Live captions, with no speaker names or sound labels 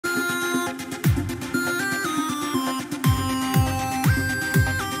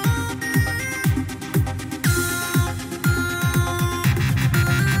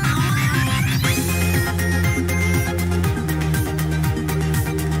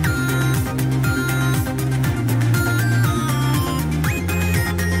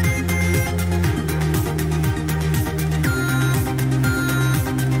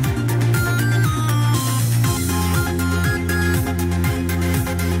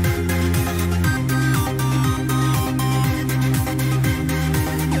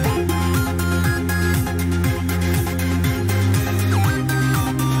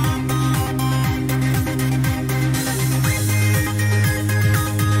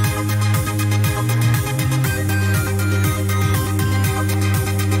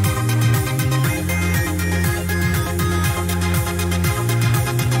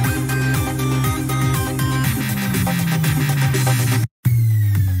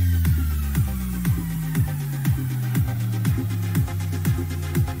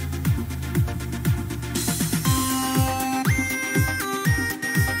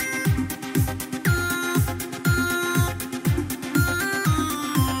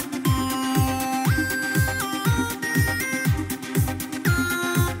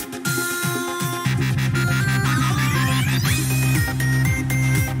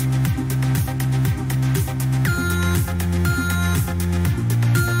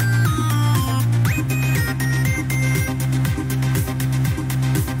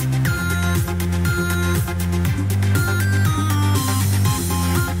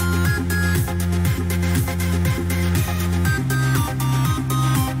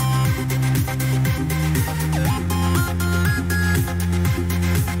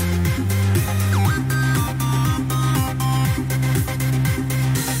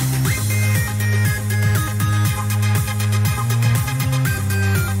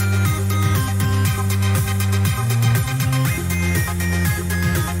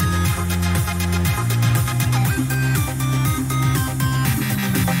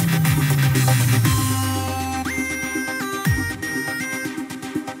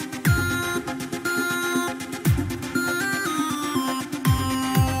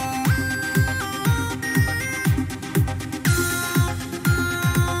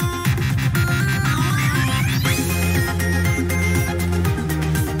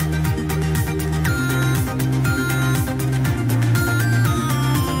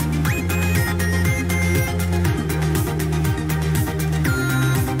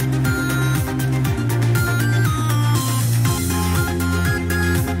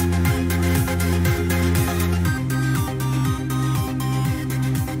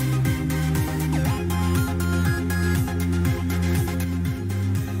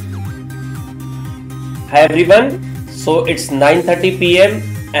Hi everyone, so it's 9:30 p.m.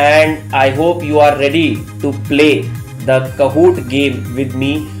 and I hope you are ready to play the Kahoot game with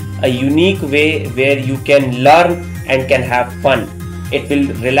me, a unique way where you can learn and can have fun. It will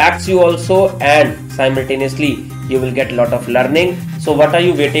relax you also and simultaneously you will get a lot of learning. So what are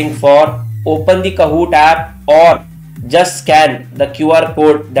you waiting for? Open the Kahoot app or just scan the QR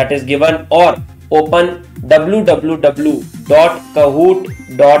code that is given or open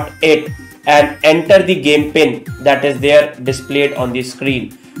www.kahoot.it and enter the game pin that is there displayed on the screen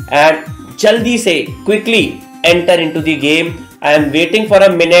and jaldi se quickly enter into the game. I am waiting for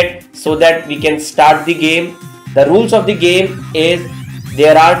a minute so that we can start the game. The rules of the game is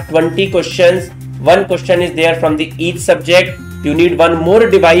there are 20 questions. One question is there from the each subject. You need one more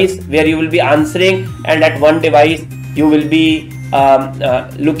device where you will be answering, and at one device you will be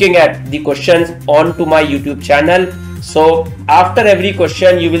looking at the questions onto my YouTube channel. So after every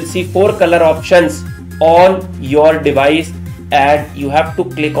question you will see 4 color options on your device and you have to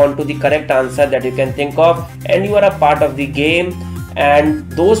click onto the correct answer that you can think of, and you are a part of the game.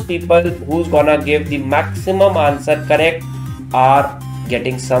 And those people who's gonna give the maximum answer correct are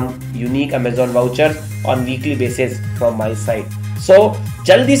getting some unique Amazon vouchers on weekly basis from my side. So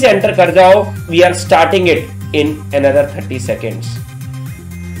jaldi se enter kar jao. We are starting it in another 30 seconds.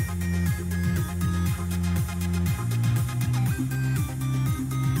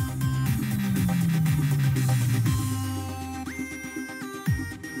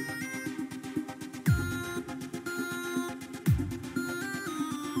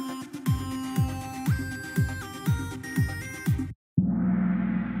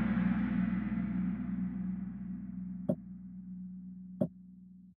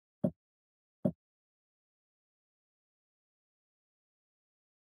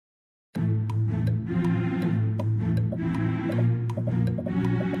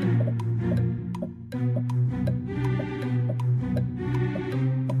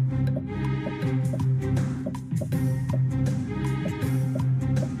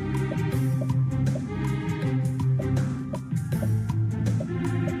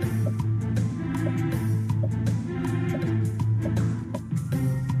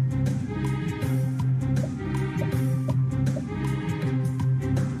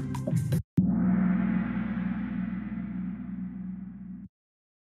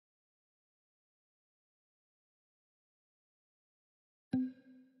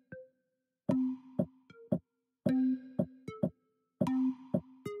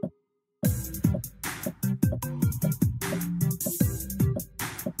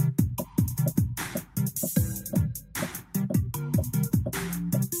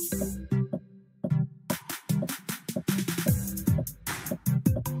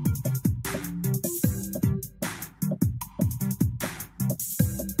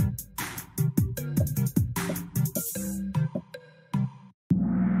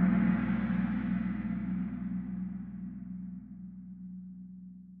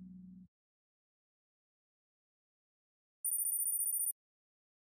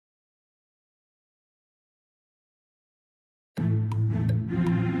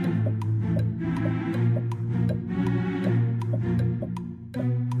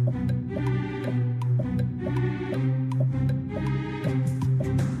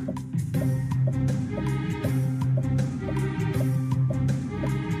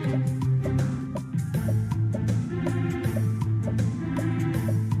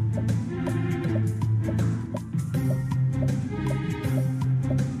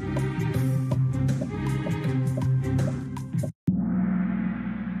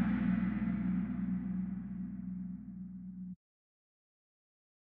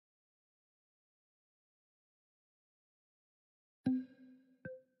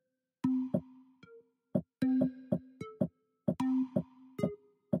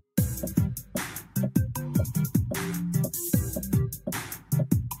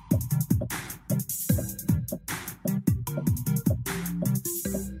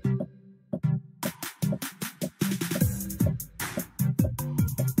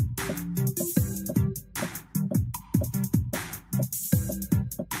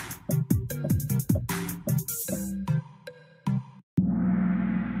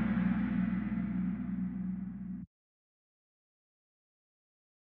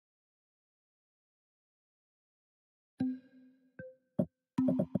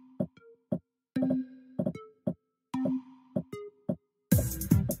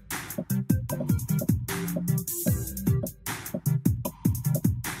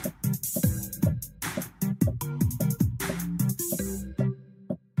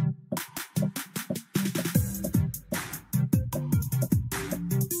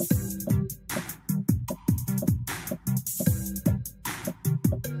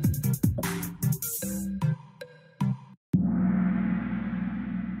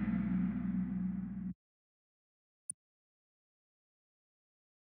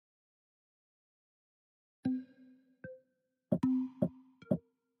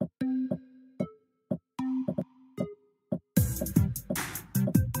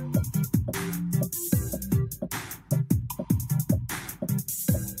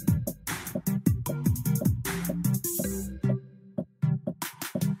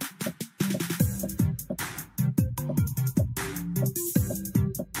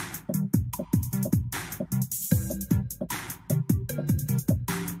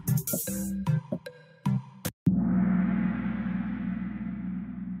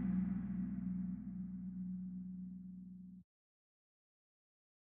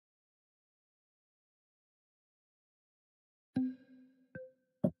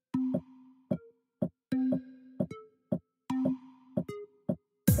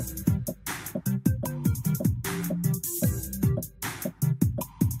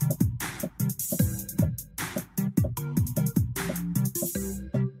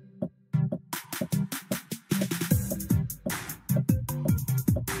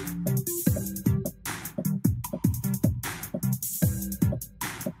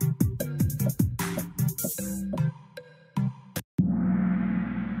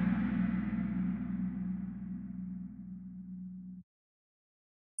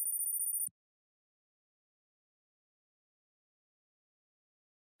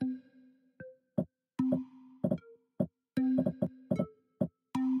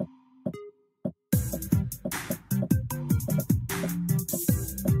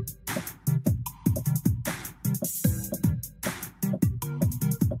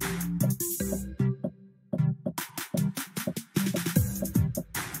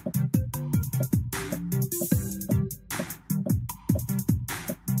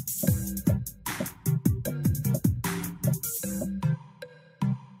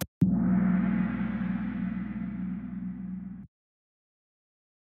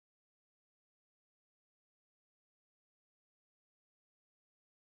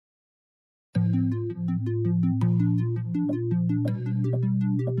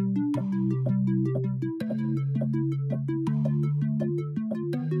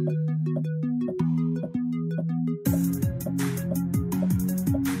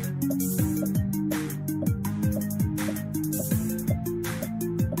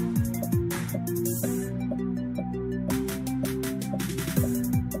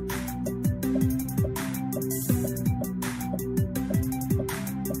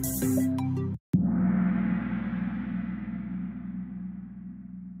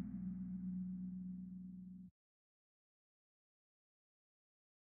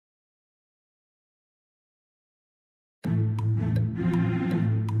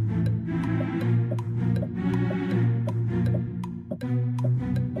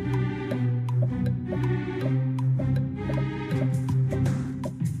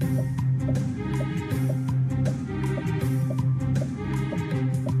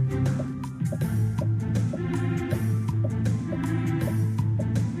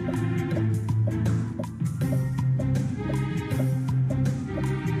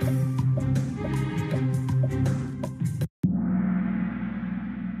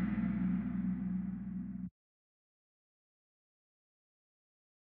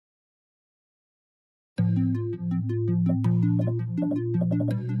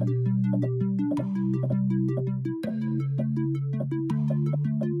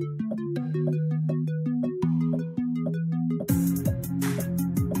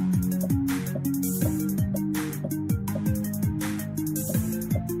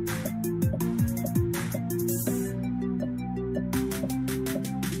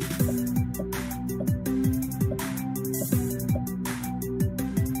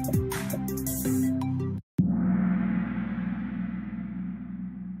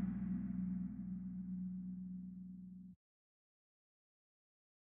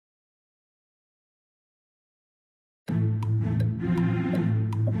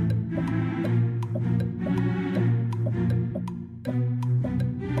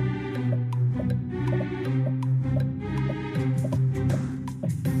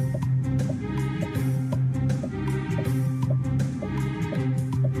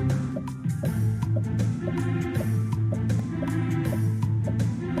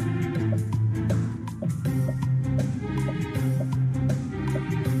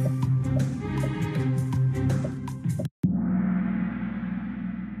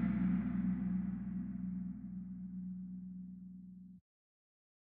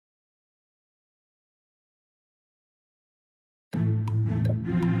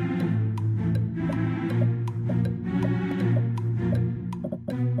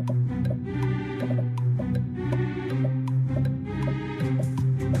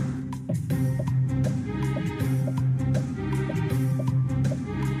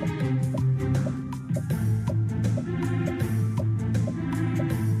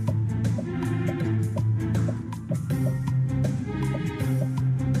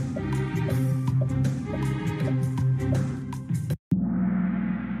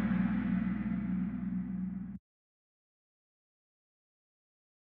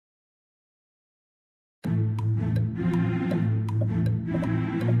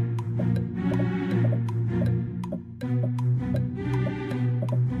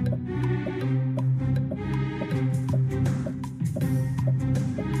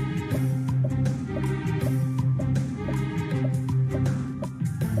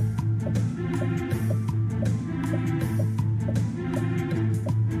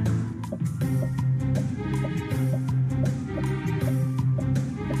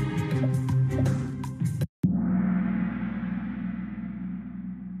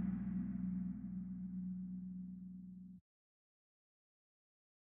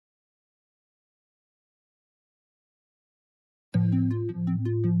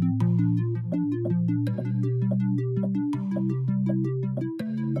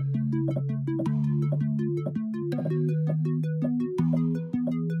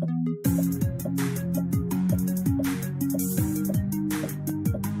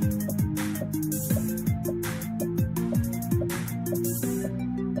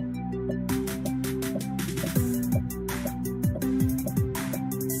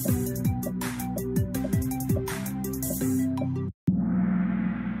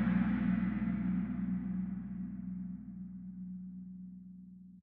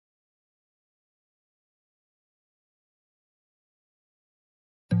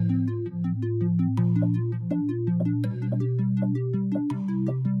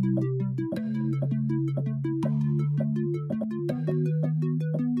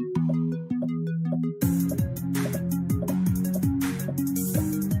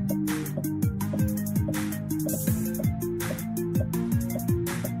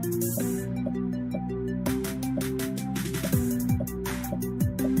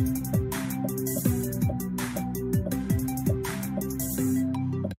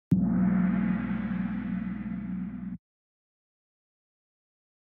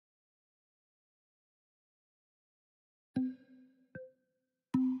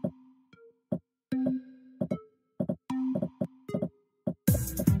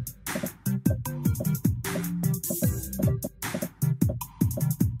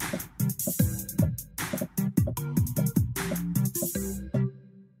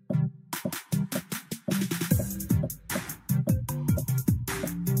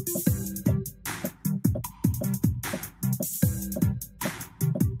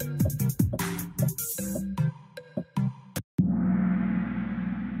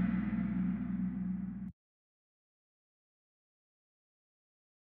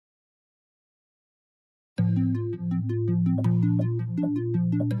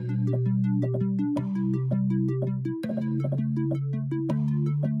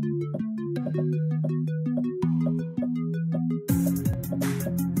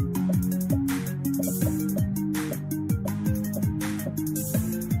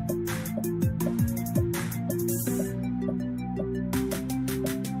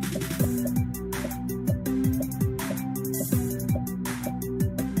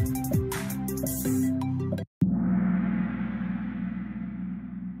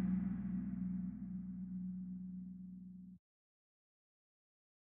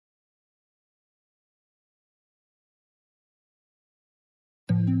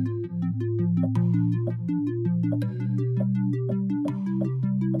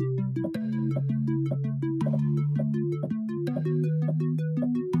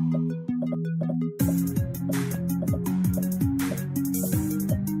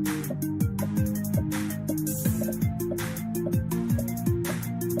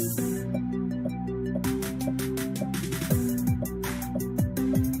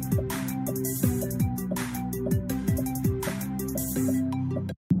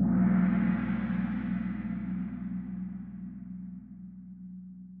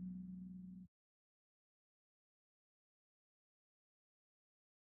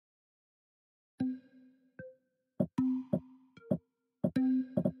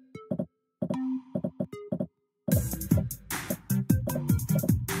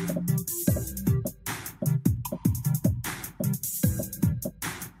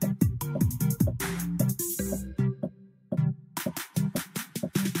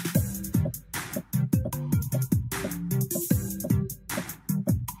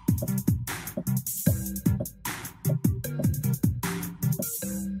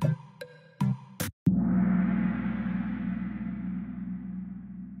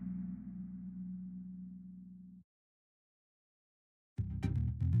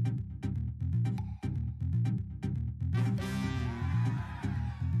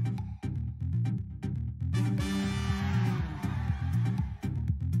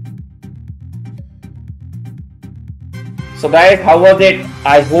 So guys, how was it?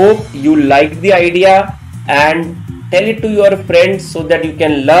 I hope you liked the idea and tell it to your friends so that you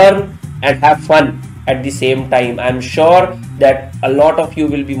can learn and have fun at the same time. I'm sure that a lot of you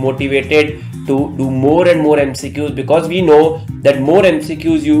will be motivated to do more and more MCQs, because we know that more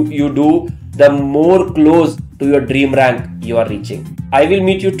MCQs you do, the more close to your dream rank you are reaching. I will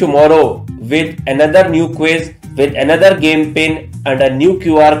meet you tomorrow with another new quiz, with another game pin and a new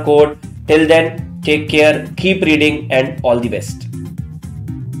QR code. Till then, take care, keep reading, and all the best.